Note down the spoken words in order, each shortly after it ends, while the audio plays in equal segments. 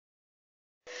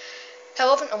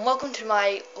Hello everyone and welcome to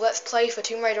my Let's Play for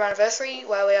Tomb Raider Anniversary,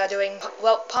 where we are doing,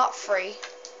 part 3,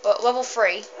 level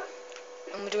 3,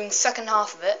 and we're doing the second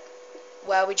half of it,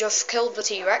 where we just killed the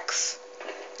T-Rex.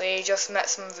 We just met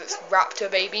some of its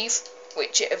raptor babies,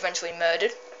 which it eventually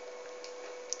murdered.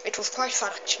 It was quite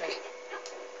sad, actually.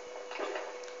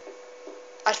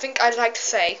 I think I'd like to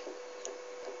say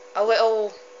a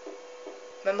little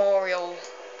memorial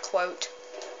quote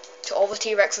to all the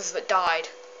T-Rexes that died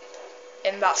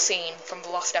in that scene from the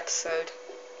last episode.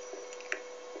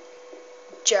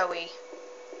 Joey,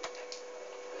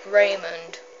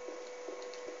 Raymond,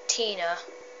 Tina,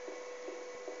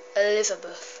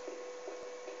 Elizabeth,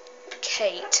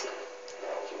 Kate,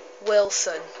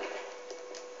 Wilson,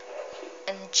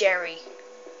 and Jerry.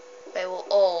 They will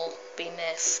all be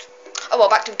missed. Oh well,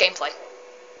 back to the gameplay.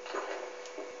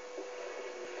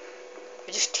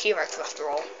 They're just T-Rexes after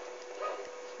all.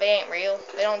 They ain't real.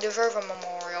 They don't deserve a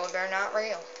memorial. They're not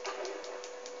real.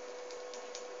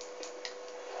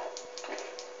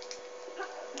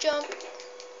 Jump.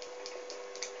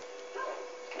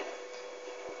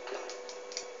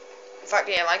 In fact,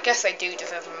 yeah, I guess they do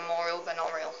deserve a memorial. They're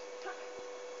not real.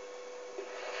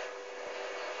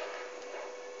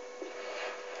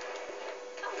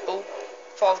 Oh,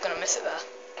 thought I was gonna miss it there.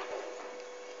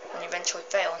 And eventually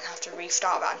fail and have to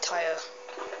restart that entire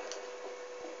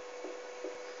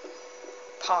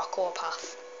parkour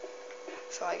path.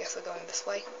 So I guess we're going this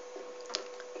way.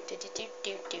 Do do do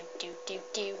do do do do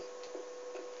do.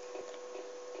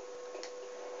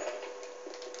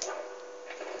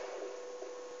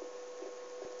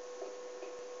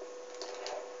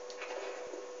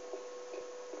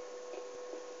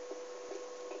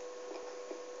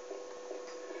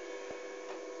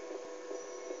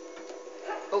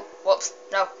 Oh, whoops.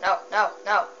 No, no, no,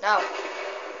 no, no.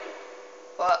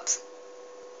 Whoops.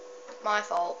 My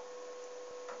fault.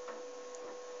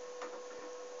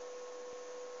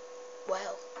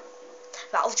 Well,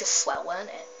 that was just swell, weren't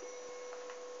it?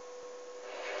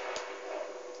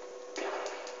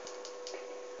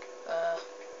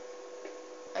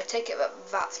 I take it that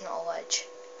that's not a ledge.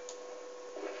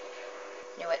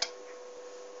 Knew it.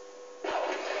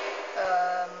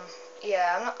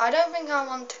 Yeah, I don't think I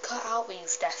want to cut out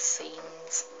these death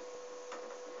scenes.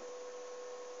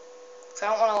 So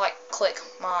I don't want to, like, click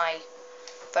my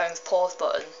phone's pause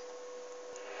button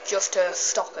just to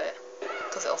stop it,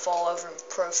 because it'll fall over in the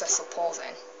process of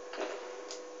pausing.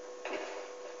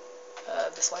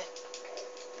 This way.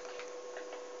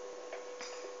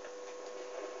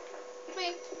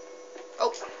 Wait.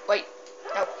 Oh, wait.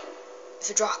 No. It's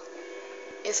a drop.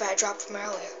 It's that drop from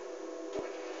earlier.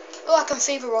 Oh, I can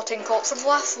see the rotting corpse of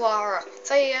Lara.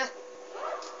 See ya.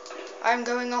 I'm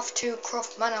going off to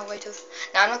Croft Manor later.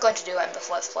 Now, I'm not going to do that in this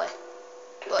Let's Play.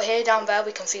 But here down there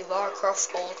we can see Lara Croft's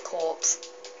old corpse.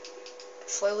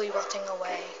 Slowly rotting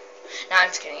away. Nah, I'm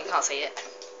just kidding, you can't see it.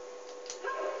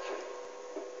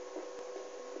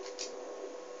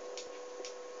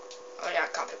 Oh yeah, I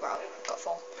can't figure out. I've got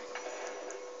full.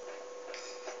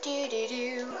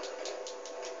 Do-do-do.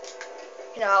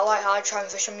 You know, I like hard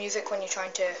transition music when you're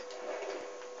trying to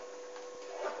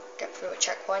get through a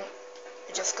checkpoint.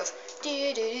 It just goes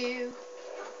do-do-do.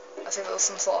 As if it was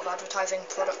some sort of advertising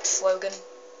product slogan,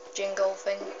 jingle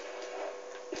thing.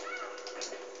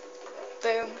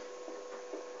 Boom.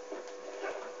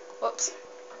 Whoops.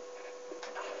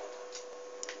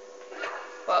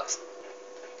 Whoops.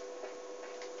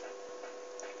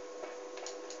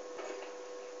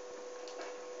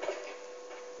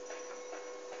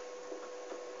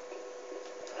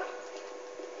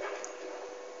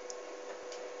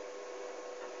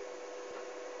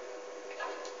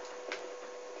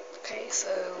 Okay, so,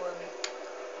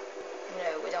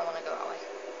 no, we don't want to go that way.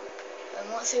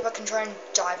 Let's see if I can try and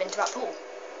dive into that pool.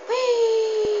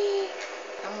 Whee!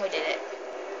 And we did it.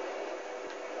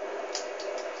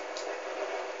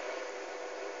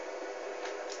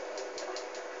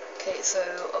 Okay, so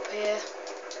up here.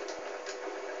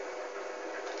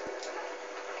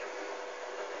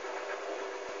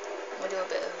 We'll do a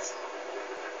bit of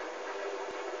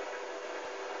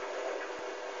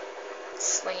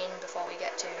swinging before we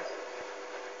get to...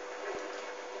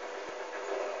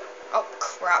 Oh,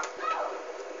 crap.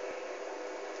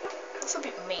 That's a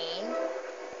bit mean.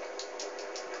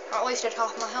 I wasted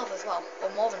half my health as well. Or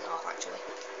more than half, actually.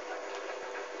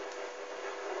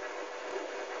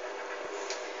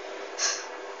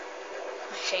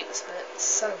 I hate this bit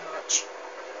so much.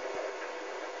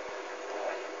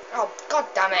 Oh, god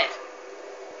damn it.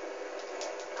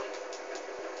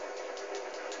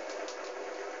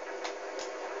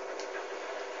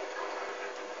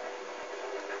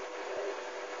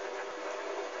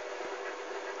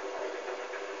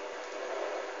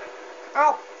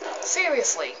 Oh,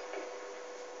 seriously.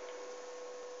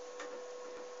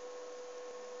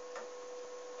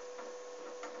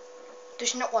 Does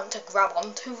she not want to grab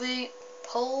onto the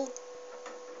pole?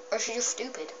 Or is she just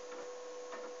stupid?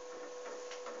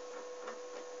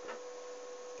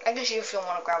 I guess she just don't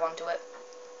want to grab onto it.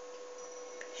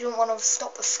 She don't want to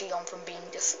stop the Skion from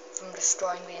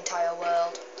destroying the entire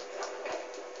world.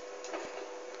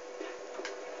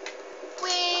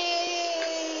 Whee!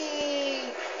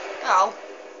 Oh.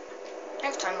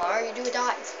 Next time, Lara, you do a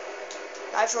dive.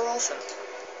 Dives are awesome.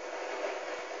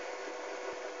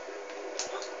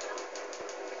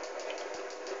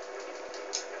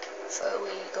 So we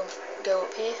go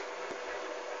up here.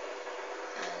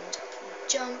 And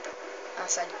jump. I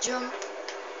said jump.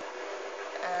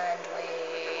 And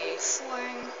we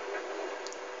swing.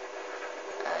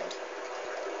 And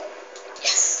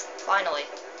yes, finally.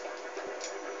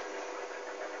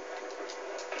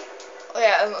 Oh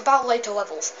yeah, about later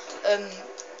levels.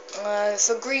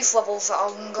 So Grease levels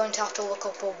I'm going to have to look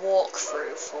up a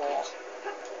walkthrough for,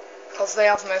 because they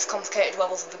have the most complicated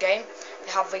levels of the game.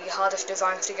 They have the hardest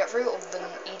designs to get through, other than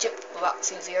Egypt, but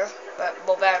that's easier.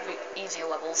 Well, they're the easier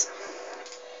levels.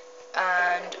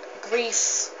 And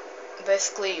Grease,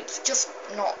 basically, it's just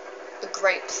not a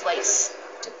great place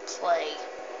to play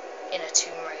in a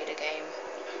Tomb Raider game.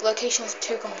 Locations are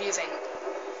too confusing.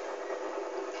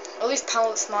 At least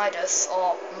Palace Midas,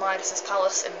 or Midas's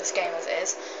Palace in this game as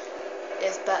it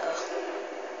is better.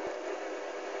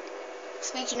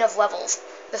 Speaking of levels,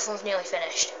 this one's nearly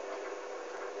finished.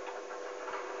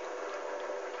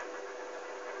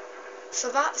 So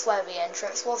that's where the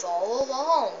entrance was all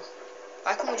along.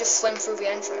 Why can't we just swim through the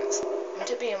entrance?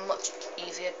 Wouldn't it be much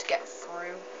easier to get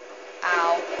through?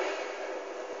 Ow.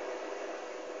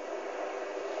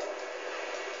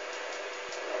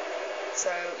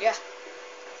 So, yeah.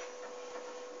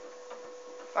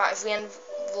 Right, it's the end of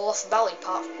the Lost Valley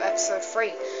part, episode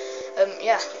 3.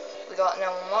 Yeah, we got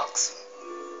no unlocks.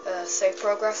 Save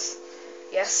progress.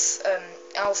 Yes,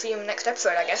 I'll see you in the next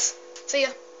episode, I guess. See ya.